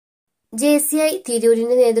JCI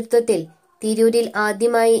തിരൂരിന്റെ നേതൃത്വത്തിൽ തിരൂരിൽ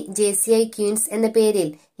ആദ്യമായി JCI ക്വീൻസ് എന്ന പേരിൽ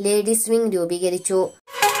ലേഡീസ് വിംഗ് രൂപീകരിച്ചു.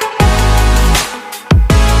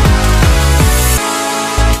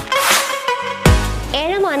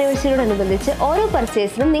 ഏഴാം ആനിവേഴ്സറിയോടനുബന്ധിച്ച് ഓരോ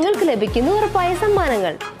പർച്ചേസിനും നിങ്ങൾക്ക് ലഭിക്കുന്ന ഉറപ്പായ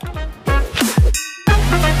സമ്മാനങ്ങൾ.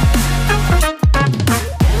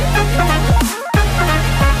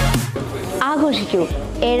 ആഘോഷിക്കൂ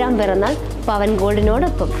ഏഴാം പിറന്നാൾ പവൻ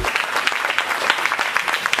ഗോൾഡിനോടൊപ്പം.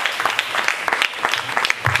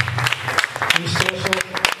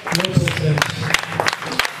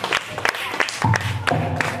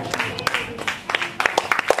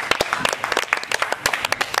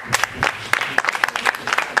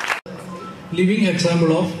 Living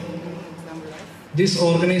example of this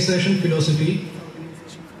organization philosophy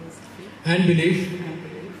and belief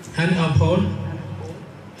and uphold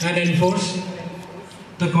and enforce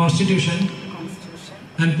the constitution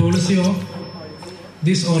and policy of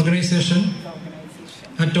this organization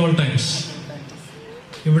at all times.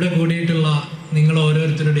 ഇവിടെ കൂടിയിട്ടുള്ള നിങ്ങൾ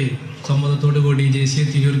ഓരോരുത്തരുടെയും സമ്മതത്തോടു കൂടി JCI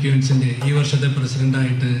തിരൂർ ക്വീൻസിന്റെ ഈ വർഷത്തെ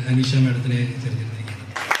പ്രസിഡന്റായിട്ട് അനീഷ മാഡത്തിനെ തിരഞ്ഞെടുത്തിരിക്കുന്നു.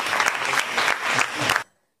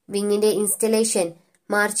 വിങ്ങിന്റെ ഇൻസ്റ്റലേഷൻ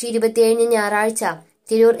മാർച്ച് 27 ഞായറാഴ്ച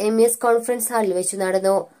തിരൂർ MES കോൺഫറൻസ് ഹാളിൽ വെച്ച്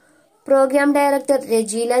നടന്നു. പ്രോഗ്രാം ഡയറക്ടർ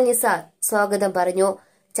രജീല നിസാർ സ്വാഗതം പറഞ്ഞു.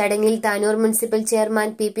 ചടങ്ങിൽ Tanur municipal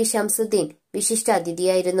chairman PP Shamsuddin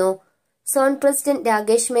വിശിഷ്ടാതിഥിയായിരുന്നു. Zone president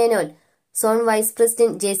Rakesh Menon, zone vice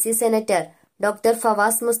president JC senator doctor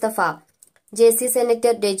Fawaz Mustafa, JC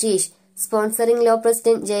senator Rajeesh, sponsoring law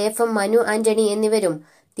president JFM Manu Antony എന്നിവരും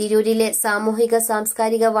തിരൂരിലെ സാമൂഹിക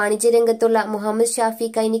സാംസ്കാരിക വാണിജ്യ രംഗത്തുള്ള മുഹമ്മദ് ഷാഫി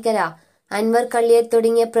കൈനിക്കര, അൻവർ കള്ളിയർ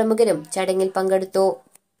തുടങ്ങിയ പ്രമുഖരും ചടങ്ങിൽ പങ്കെടുത്തു.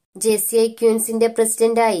 JCI ക്വീൻസിന്റെ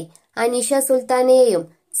പ്രസിഡന്റായി അനീഷ സുൽത്താനെയും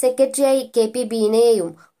സെക്രട്ടറിയായി KP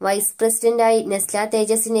ബീനയെയും വൈസ് പ്രസിഡന്റായി നെസ്ല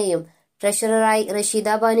തേജസിനെയും ട്രഷററായി റഷീദ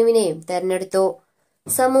ബാനുവിനെയും തെരഞ്ഞെടുത്തു.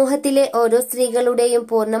 സമൂഹത്തിലെ ഓരോ സ്ത്രീകളുടെയും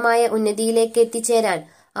പൂർണ്ണമായ ഉന്നതിയിലേക്ക് എത്തിച്ചേരാൻ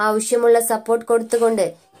ആവശ്യമുള്ള സപ്പോർട്ട് കൊടുത്തുകൊണ്ട്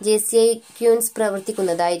JCI ക്വീൻസ്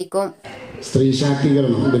പ്രവർത്തിക്കുന്നതായിരിക്കും. സ്ത്രീ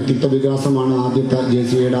ശാക്തീകരണം, വ്യക്തിത്വ വികാസമാണ്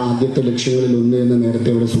JCIയുടെ ആദ്യത്തെ ലക്ഷ്യങ്ങളിൽ ഒന്ന് എന്ന് നേരത്തെ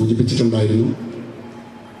ഇവിടെ സൂചിപ്പിച്ചിട്ടുണ്ടായിരുന്നു.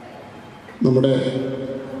 നമ്മുടെ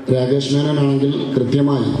രാകേഷ് മേനോനാണെങ്കിൽ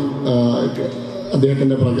കൃത്യമായി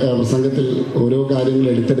അദ്ദേഹത്തിൻ്റെ പ്രസംഗത്തിൽ ഓരോ കാര്യങ്ങൾ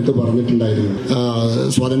എടുത്തെടുത്ത് പറഞ്ഞിട്ടുണ്ടായിരുന്നു.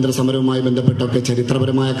 സ്വാതന്ത്ര്യ സമരവുമായി ബന്ധപ്പെട്ടൊക്കെ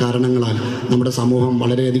ചരിത്രപരമായ കാരണങ്ങളാൽ നമ്മുടെ സമൂഹം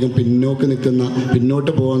വളരെയധികം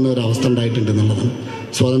പിന്നോട്ട് പോകുന്ന ഒരു അവസ്ഥ ഉണ്ടായിട്ടുണ്ട് എന്നുള്ളതാണ്.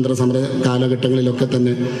 സ്വാതന്ത്ര്യ സമര കാലഘട്ടങ്ങളിലൊക്കെ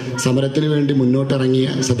തന്നെ സമരത്തിന് വേണ്ടി മുന്നോട്ടിറങ്ങിയ,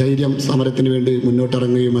 സധൈര്യം സമരത്തിന് വേണ്ടി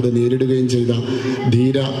മുന്നോട്ടിറങ്ങുകയും അത് നേരിടുകയും ചെയ്ത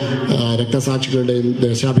ധീര രക്തസാക്ഷികളുടെയും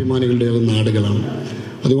ദേശാഭിമാനികളുടെയും നാടുകളാണ്.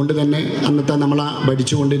 അതുകൊണ്ട് തന്നെ അന്നത്തെ നമ്മളെ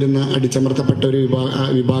ഭരിച്ചുകൊണ്ടിരുന്ന അടിച്ചമർത്തപ്പെട്ട ഒരു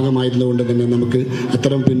വിഭാഗമായിരുന്നുകൊണ്ട് തന്നെ നമുക്ക്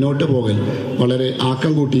അത്തരം പിന്നോട്ട് പോകൽ വളരെ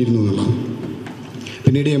ആക്കം കൂട്ടിയിരുന്നു എന്നുള്ളതാണ്.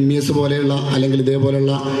 പിന്നീട് MES പോലെയുള്ള അല്ലെങ്കിൽ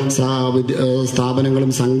ഇതേപോലെയുള്ള സ്ഥാപനങ്ങളും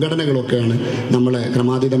സംഘടനകളൊക്കെയാണ് നമ്മളെ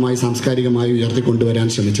ക്രമാതീതമായി സാംസ്കാരികമായി ഉയർത്തിക്കൊണ്ടുവരാൻ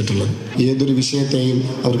ശ്രമിച്ചിട്ടുള്ളത്. ഏതൊരു വിഷയത്തെയും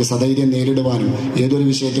അവർക്ക് സധൈര്യം നേരിടുവാനും ഏതൊരു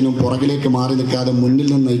വിഷയത്തിനും പുറകിലേക്ക് മാറി നിൽക്കാതെ മുന്നിൽ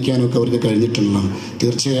നിന്ന് നയിക്കാനും ഒക്കെ അവർക്ക് കഴിഞ്ഞിട്ടുള്ളതാണ്.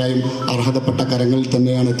 തീർച്ചയായും അർഹതപ്പെട്ട കരങ്ങളിൽ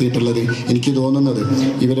തന്നെയാണ് എത്തിയിട്ടുള്ളത്. എനിക്ക് തോന്നുന്നത്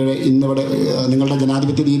ഇവരുടെ ഇന്നിവിടെ നിങ്ങളുടെ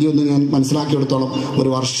ജനാധിപത്യ രീതി ഒന്ന് ഞാൻ മനസ്സിലാക്കിയെടുത്തോളം ഒരു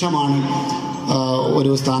വർഷമാണ്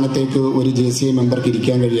ഒരു സ്ഥാനത്തേക്ക് ഒരു JCI മെമ്പർക്ക്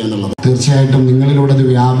ഇരിക്കാൻ കഴിയുക എന്നുള്ളത്. തീർച്ചയായിട്ടും നിങ്ങളിലൂടെ അത്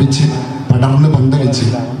വ്യാപിച്ച് പടർന്ന് പന്തലിച്ച്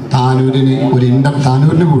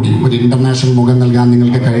താനൂരിന് കൂടി ഒരു ഇന്റർനാഷണൽ മുഖം നൽകാൻ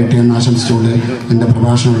നിങ്ങൾക്ക് കഴിയട്ടെ എന്ന് ആശംസിച്ചുകൊണ്ട് എൻ്റെ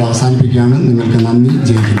പ്രഭാഷണം ഇവിടെ അവസാനിപ്പിക്കുകയാണ്. നിങ്ങൾക്ക് നന്ദി.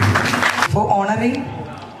 ജയിക്കുന്നു. For honoring,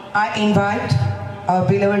 I invite our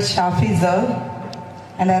beloved Shafi sir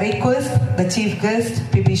and I request the chief guest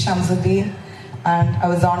PP Shamsuddin and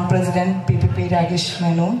our zone president PPP Rakesh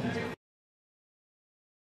Menon.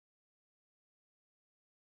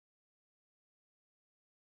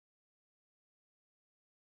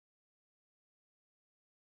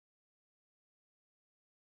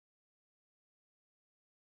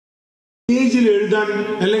 പേജിൽ എഴുതാൻ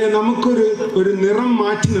അല്ലെങ്കിൽ നമുക്കൊരു നിറം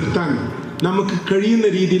മാറ്റി നിർത്താൻ നമുക്ക് കഴിയുന്ന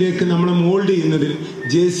രീതിയിലേക്ക് നമ്മളെ മോൾഡ് ചെയ്യുന്നതിൽ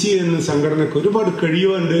JCI എന്ന സംഘടനക്ക് ഒരുപാട്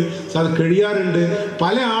കഴിയുന്നുണ്ട്, അത് കഴിയാറുണ്ട്.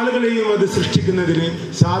 പല ആളുകളെയും അത് സൃഷ്ടിക്കുന്നതിന്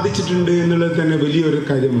സാധിച്ചിട്ടുണ്ട് എന്നുള്ളത് തന്നെ വലിയൊരു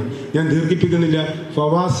കാര്യമാണ്. ഞാൻ ദീർഘിപ്പിക്കുന്നില്ല.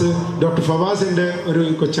 ഡോക്ടർ ഫവാസ് എൻ്റെ ഒരു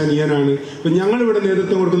കൊച്ചനിയനാണ്. ഇപ്പം ഞങ്ങളിവിടെ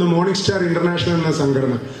നേതൃത്വം കൊടുക്കുന്ന മോർണിംഗ് സ്റ്റാർ ഇന്റർനാഷണൽ എന്ന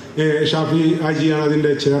സംഘടന, ഷാഫി ഹാജിയാണ്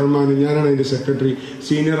അതിൻ്റെ ചെയർമാൻ, ഞാനാണ് അതിൻ്റെ സെക്രട്ടറി.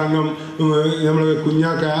 സീനിയർ അംഗം നമ്മൾ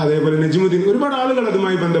കുഞ്ഞാക്ക, അതേപോലെ നജ്മുദ്ദീൻ, ഒരുപാട് ആളുകൾ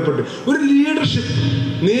അതുമായി ബന്ധപ്പെട്ട് ഒരു ലീഡർഷിപ്പ്,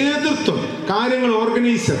 നേതൃത്വം, കാര്യങ്ങൾ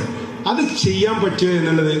ഓർഗനൈസർ, അത് ചെയ്യാൻ പറ്റുക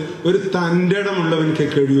എന്നുള്ളത് ഒരു തൻ്റെ ഇടമുള്ളവനക്ക്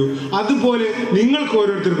കഴിയൂ. അതുപോലെ നിങ്ങൾക്ക്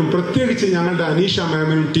ഓരോരുത്തർക്കും, പ്രത്യേകിച്ച് ഞങ്ങളുടെ അനീഷ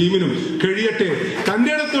മാമിനും ടീമിനും കഴിയട്ടെ.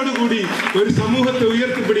 തൻ്റെ ഇടത്തോടു കൂടി ഒരു സമൂഹത്തെ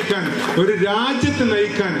ഉയർത്തിപ്പിടിക്കാൻ, ഒരു രാജ്യത്തെ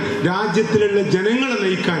നയിക്കാൻ, രാജ്യത്തിലുള്ള ജനങ്ങളെ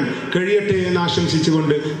നയിക്കാൻ കഴിയട്ടെ എന്ന്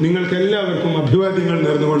ആശംസിച്ചുകൊണ്ട് നിങ്ങൾക്ക് എല്ലാവർക്കും അഭിവാദ്യങ്ങൾ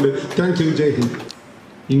നേർന്നുകൊണ്ട് താങ്ക് യു. ജയ് ഹിന്ദ്.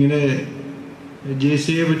 ഇങ്ങനെ ജെ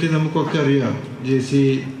സിയെ പറ്റി നമുക്കൊക്കെ അറിയാം. ജെ സി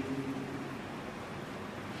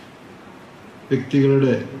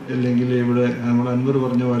വ്യക്തികളുടെ അല്ലെങ്കിൽ ഇവിടെ നമ്മൾ അൻവർ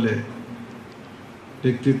പറഞ്ഞ പോലെ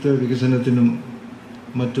വ്യക്തിത്വ വികസനത്തിനും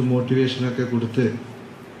മറ്റു മോട്ടിവേഷനൊക്കെ കൊടുത്ത്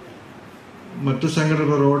മറ്റു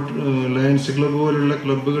സംഘടന ലയൺസ് ക്ലബ്ബ് പോലുള്ള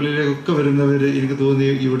ക്ലബ്ബുകളിലേക്കൊക്കെ വരുന്നവർ എനിക്ക് തോന്നി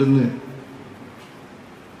ഇവിടുന്ന്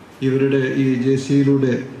ഇവരുടെ ഈ ജെ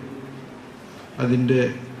സിയിലൂടെ അതിൻ്റെ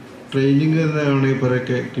ട്രെയിനിങ് എന്നാണ്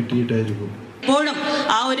ഇവരൊക്കെ കിട്ടിയിട്ടായിരിക്കും. എപ്പോഴും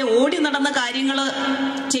ആ ഒരു ഓടി നടന്ന കാര്യങ്ങൾ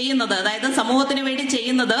ചെയ്യുന്നത്, അതായത് സമൂഹത്തിന് വേണ്ടി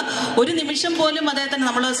ചെയ്യുന്നത്, ഒരു നിമിഷം പോലും അദ്ദേഹത്തിന്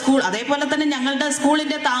നമ്മൾ സ്കൂൾ അതേപോലെ തന്നെ ഞങ്ങളുടെ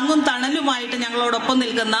സ്കൂളിന്റെ താങ്ങും തണലുമായിട്ട് ഞങ്ങളോടൊപ്പം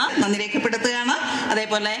നിൽക്കുന്ന നന്ദി രേഖപ്പെടുത്തുകയാണ്.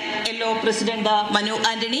 അതേപോലെ എല്ലോ പ്രസിഡന്റ് മനു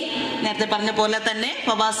ആന്റണി നേരത്തെ പറഞ്ഞ പോലെ തന്നെ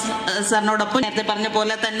ഫവാസ്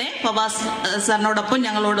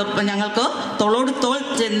സാറിനോടൊപ്പം ഞങ്ങൾക്ക് തോളോട് തോൾ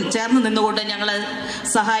ചേർന്ന് നിന്നുകൊണ്ട് ഞങ്ങളെ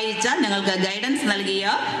സഹായിച്ച, ഞങ്ങൾക്ക് ഗൈഡൻസ് നൽകിയ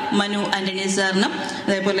മനു ആന്റണി സാറിനും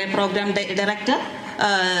അതേപോലെ പ്രോഗ്രാം ഡയറക്ടർ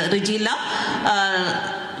റിജീല,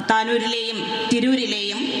 താനൂരിലെയും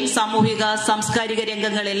തിരൂരിലെയും സാമൂഹിക സാംസ്കാരിക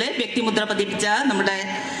രംഗങ്ങളിൽ വ്യക്തിമുദ്ര പതിപ്പിച്ച നമ്മുടെ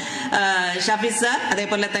ഷാഫി സാർ,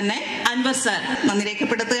 അതേപോലെ തന്നെ അൻവർ സാർ നന്ദി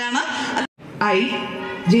രേഖപ്പെടുത്തുകയാണ്. I,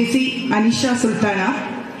 JC Anisha Sultana,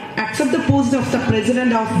 accept the post of the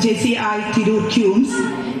president of JCI Tirur CUMS,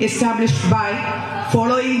 established by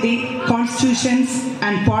following the constitutions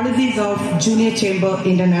and policies of Junior Chamber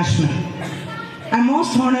International. I'm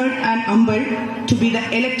most honored and humbled to be the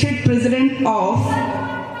elected president of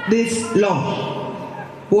this law.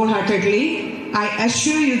 Wholeheartedly, I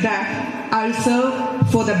assure you that I'll serve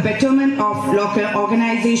for the betterment of local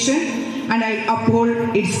organization and I'll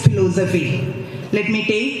uphold its philosophy. Let me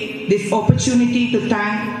take this opportunity to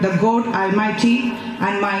thank the God Almighty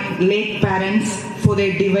and my late parents for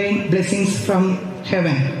their divine blessings from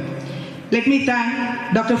heaven. Let me thank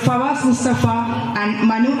Dr. Fawaz Mustafa and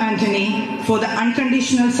Manu Anthony for the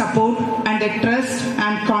unconditional support and the trust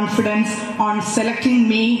and confidence on selecting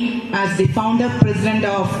me as the founder president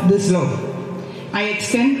of this law. I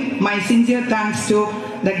extend my sincere thanks to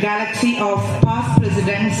the galaxy of past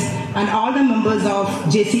presidents and all the members of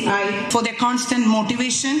JCI for their constant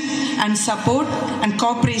motivation and support and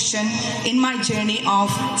cooperation in my journey of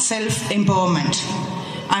self-empowerment.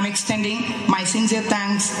 I'm extending my sincere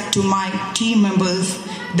thanks to my team members,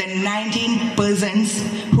 the 19 persons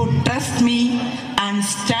who trust me and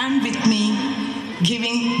stand with me,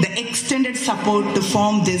 giving the extended support to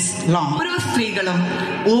form this law. ഓരോ സ്ത്രീകളും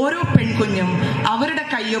ഓരോ പെൺകുഞ്ഞും അവരുടെ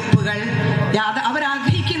കയ്യൊപ്പുകൾ അവർ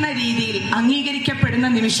ആഗ്രഹിക്കുന്ന രീതിയിൽ അംഗീകരിക്കപ്പെടുന്ന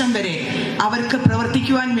നിമിഷം വരെ അവർക്ക്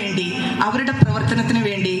പ്രവർത്തിക്കുവാൻ വേണ്ടി, അവരുടെ പ്രവർത്തനത്തിന്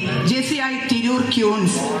വേണ്ടി JCI തിരൂർ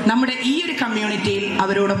ക്യൂൻസ് നമ്മുടെ ഈ ഒരു കമ്മ്യൂണിറ്റിയിൽ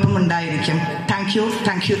അവരോടൊപ്പം ഉണ്ടായിരിക്കും. Thank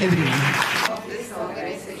you everyone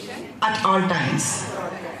at all times.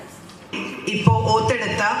 ഇപ്പോൾ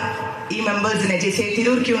ഓത്തെടുത്ത ഈ മെമ്പേഴ്സിനെ, JCI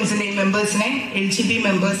തിരൂർ ക്യൂൻസിന്റെ ഈ മെമ്പേഴ്സിനെ LGB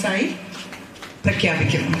മെമ്പേഴ്സായി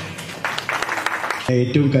പ്രഖ്യാപിക്കുന്നു.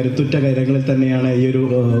 ഏറ്റവും കരുത്തുറ്റ കാര്യങ്ങളിൽ തന്നെയാണ് ഈ ഒരു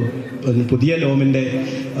പുതിയ ലോമിൻ്റെ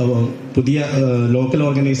പുതിയ ലോക്കൽ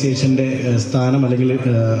ഓർഗനൈസേഷൻ്റെ സ്ഥാനം അല്ലെങ്കിൽ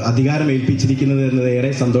അധികാരം ഏൽപ്പിച്ചിരിക്കുന്നത് എന്നത് ഏറെ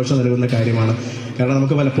സന്തോഷം നൽകുന്ന കാര്യമാണ്. കാരണം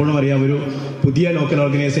നമുക്ക് പലപ്പോഴും അറിയാം, ഒരു പുതിയ ലോക്കൽ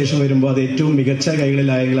ഓർഗനൈസേഷൻ വരുമ്പോൾ അത് ഏറ്റവും മികച്ച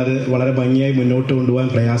കൈകളിലായെങ്കിൽ അത് വളരെ ഭംഗിയായി മുന്നോട്ട് കൊണ്ടുപോകാൻ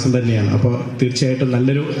പ്രയാസം തന്നെയാണ്. അപ്പോൾ തീർച്ചയായിട്ടും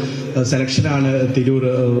നല്ലൊരു സെലക്ഷനാണ് തിരൂർ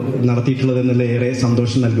നടത്തിയിട്ടുള്ളത് എന്നുള്ള ഏറെ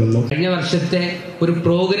സന്തോഷം നൽകുന്നു. കഴിഞ്ഞ വർഷത്തെ ഒരു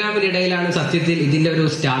പ്രോഗ്രാമിനിടയിലാണ് സത്യത്തിൽ ഇതിന്റെ ഒരു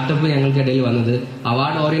സ്റ്റാർട്ടപ്പ് ഞങ്ങൾക്കിടയിൽ വന്നത്.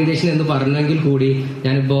 അവാർഡ് ഓറിയന്റേഷൻ എന്ന് പറഞ്ഞെങ്കിൽ കൂടി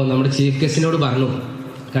ഞാനിപ്പോൾ നമ്മുടെ ചീഫ് ഗസ്റ്റിനോട് പറഞ്ഞു,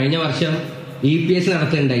 കഴിഞ്ഞ വർഷം EPS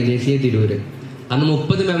നടത്തുന്നുണ്ടായി JCI തിരൂര്. അന്ന്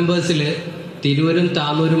 30 മെമ്പേഴ്സിൽ തിരൂരും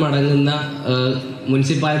താനൂരും അടങ്ങുന്ന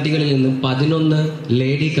മുനിസിപ്പാലിറ്റികളിൽ നിന്ന് 11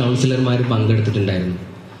 ലേഡി കൗൺസിലർമാർ പങ്കെടുത്തിട്ടുണ്ടായിരുന്നു.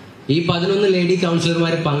 ഈ 11 ലേഡി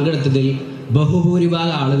കൗൺസിലർമാർ പങ്കെടുത്തതിൽ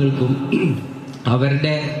ബഹുഭൂരിഭാഗം ആളുകൾക്കും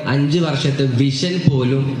അവരുടെ 5 വർഷത്തെ വിഷൻ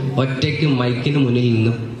പോലും ഒറ്റയ്ക്ക് മൈക്കിന് മുന്നിൽ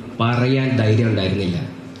നിന്ന് പറയാൻ ധൈര്യം ഉണ്ടായിരുന്നില്ല.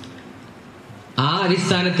 ആ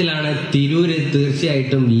അടിസ്ഥാനത്തിലാണ് തിരൂര്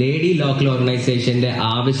തീർച്ചയായിട്ടും ലേഡി ലോക്കൽ ഓർഗനൈസേഷന്റെ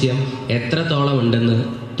ആവശ്യം എത്രത്തോളം ഉണ്ടെന്ന്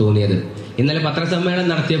തോന്നിയത്. ഇന്നലെ പത്രസമ്മേളനം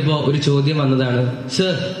നടത്തിയപ്പോൾ ഒരു ചോദ്യം വന്നതാണ്,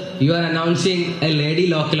 sir, you are announcing A lady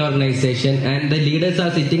local organisation and the leaders are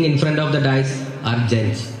sitting in front of the dyes R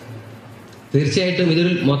gents. തീർച്ചയായിട്ടും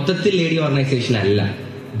ഇതൊരു മൊത്തത്തിൽ ലേഡി ഓർഗനൈസേഷൻ അല്ല,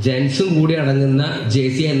 ജെൻസും കൂടി അടങ്ങുന്ന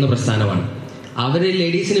JCI എന്ന പ്രസ്ഥാനമാണ്. അവർ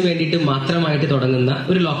ലേഡീസിന് വേണ്ടിയിട്ട് മാത്രമായിട്ട് തുടങ്ങുന്ന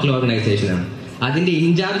ഒരു ലോക്കൽ ഓർഗനൈസേഷനാണ്. അതിന്റെ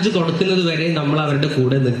ഇൻചാർജ് കൊടുക്കുന്നത് വരെ നമ്മൾ അവരുടെ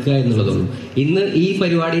കൂടെ നിൽക്കുക എന്നുള്ളതുള്ളൂ. ഇന്ന് ഈ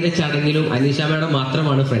പരിപാടിയുടെ ചടങ്ങിലും അനീഷ മാഡം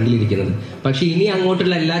മാത്രമാണ് ഫ്രണ്ടിലിരിക്കുന്നത്. പക്ഷെ ഇനി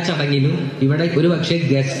അങ്ങോട്ടുള്ള എല്ലാ ചടങ്ങിലും ഇവിടെ ഒരു പക്ഷേ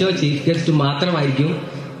ഗസ്റ്റോ ചീഫ് ഗസ്റ്റോ മാത്രമായിരിക്കും,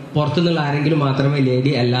 പുറത്തുനിന്നുള്ള ആരെങ്കിലും മാത്രമേ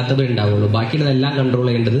ലേഡി അല്ലാത്തത് ഉണ്ടാവുള്ളൂ. ബാക്കിയുള്ളതെല്ലാം കൺട്രോൾ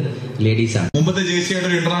ചെയ്യേണ്ടത് ലേഡീസാണ്. മുമ്പത്തെ JCIയുടെ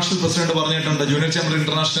ഒരു ഇന്റർനാഷണൽ പ്രസിഡന്റ് പറഞ്ഞിട്ടുണ്ട്, ജൂനിയർ ചേംബർ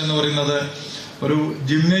ഇന്റർനാഷണൽ എന്ന് പറയുന്നത് ഒരു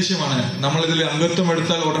ജിംനേഷ്യമാണ്. നമ്മളിതിൽ അംഗത്വം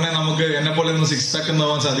എടുത്താൽ ഉടനെ നമുക്ക് എന്നെ പോലെ ഒന്നും 6 പാക്ക് എന്ന്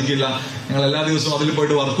പോകാൻ സാധിക്കില്ല. ഞങ്ങൾ എല്ലാ ദിവസവും അതിൽ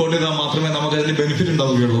പോയിട്ട് വർക്കൗട്ട് ചെയ്താൽ മാത്രമേ നമുക്ക് അതിൽ ബെനിഫിറ്റ്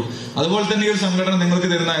ഉണ്ടാവുകയുള്ളൂ. അതുപോലെ തന്നെ ഈ ഒരു സംഘടന നിങ്ങൾക്ക്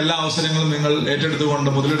തരുന്ന എല്ലാ അവസരങ്ങളും നിങ്ങൾ ഏറ്റെടുത്തുകൊണ്ട്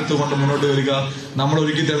മുതലെടുത്തുകൊണ്ട് മുന്നോട്ട് വരിക. നമ്മൾ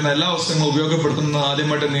ഒരുക്കി തരുന്ന എല്ലാ അവസരങ്ങളും ഉപയോഗപ്പെടുത്തുന്നത്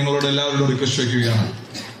ആദ്യമായിട്ട് നിങ്ങളോട് എല്ലാവരോടും റിക്വസ്റ്റ് വയ്ക്കുകയാണ്.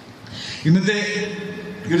 ഇന്നത്തെ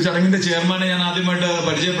ഈ ഒരു ചടങ്ങിന്റെ ചെയർമാനെ ഞാൻ ആദ്യമായിട്ട്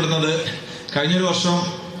പരിചയപ്പെടുന്നത്, കഴിഞ്ഞൊരു വർഷം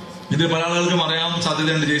ഇത് പല ആളുകൾക്കും അറിയാൻ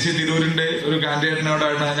സാധ്യതയുണ്ട്, JC തിരൂരിന്റെ ഒരു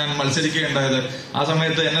കാൻഡിഡേറ്റിനോടാണ് ഞാൻ മത്സരിക്കുകയുണ്ടായത്. ആ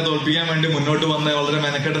സമയത്ത് എന്നെ തോൽപ്പിക്കാൻ വേണ്ടി മുന്നോട്ട് വന്ന് വളരെ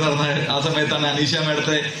മെനക്കെട്ട് നടന്ന ആ സമയത്താണ് അനീഷ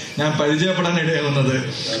മേഡത്തെ ഞാൻ പരിചയപ്പെടാൻ ഇടയാവുന്നത്.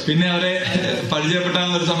 പിന്നെ അവരെ പരിചയപ്പെട്ട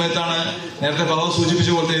ഒരു സമയത്താണ് നേരത്തെ ഭവ സൂചിപ്പിച്ച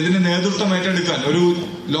പോലെ ഇതിന്റെ നേതൃത്വം ഏറ്റെടുക്കാൻ ഒരു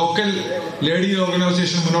ലോക്കൽ ലേഡി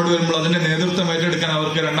ഓർഗനൈസേഷൻ മുന്നോട്ട് വരുമ്പോൾ അതിന്റെ നേതൃത്വം ഏറ്റെടുക്കാൻ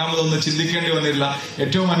അവർക്ക് രണ്ടാമതൊന്നും ചിന്തിക്കേണ്ടി വന്നില്ല.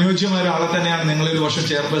 ഏറ്റവും അനുയോജ്യമായ ഒരാളെ തന്നെയാണ് നിങ്ങൾ ഒരു വർഷം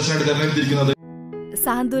ചെയർപേഴ്സണായിട്ട് തെരഞ്ഞെടുത്തിരിക്കുന്നത്.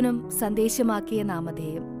 സാന്ത്വനം സന്ദേശമാക്കിയ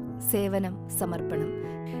നാമധേയം, സേവനം സമർപ്പണം.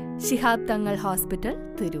 ശിഹാബ് തങ്ങൾ ഹോസ്പിറ്റൽ,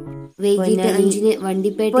 തിരൂർ. വൈകിട്ട് 5-ന്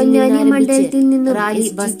വണ്ടിപ്പേട്ട പൊന്നാനി മണ്ഡലത്തിൽ നിന്നും റാലി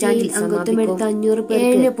ബസ് സ്റ്റാൻഡിൽ അംഗത്വമെടുത്ത 500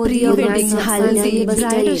 പേർക്ക്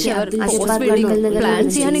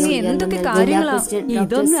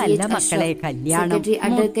ഇതൊന്നും അല്ല മക്കളെ കല്യാണം,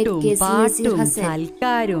 പാട്ടും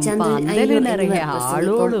സൽക്കാരും പന്തലും നിറയെ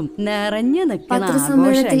ആളോളും നിറഞ്ഞു നിൽക്കുന്ന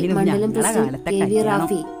ആഘോഷമായിരുന്നു ഞങ്ങളുടെ കാലത്തെ കല്യാണം.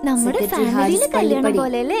 നമ്മുടെ ഫാമിലിയിലെ കല്യാണം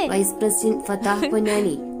പോലെയല്ലേ? Vice president Fattah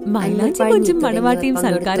Ponnani. മണ്ണാച്ചി കൊച്ചും മണവാട്ടിയും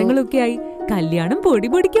സൽക്കാരങ്ങളും ഒക്കെ ആയി കല്യാണം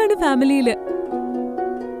പൊടിപൊടിക്കാണ് ഫാമിലിയില്.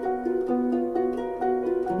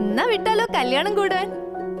 എന്നാ വിട്ടാലോ കല്യാണം കൂടാൻ?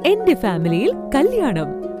 എന്റെ ഫാമിലിയിൽ കല്യാണം.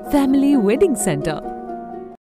 Family wedding centre.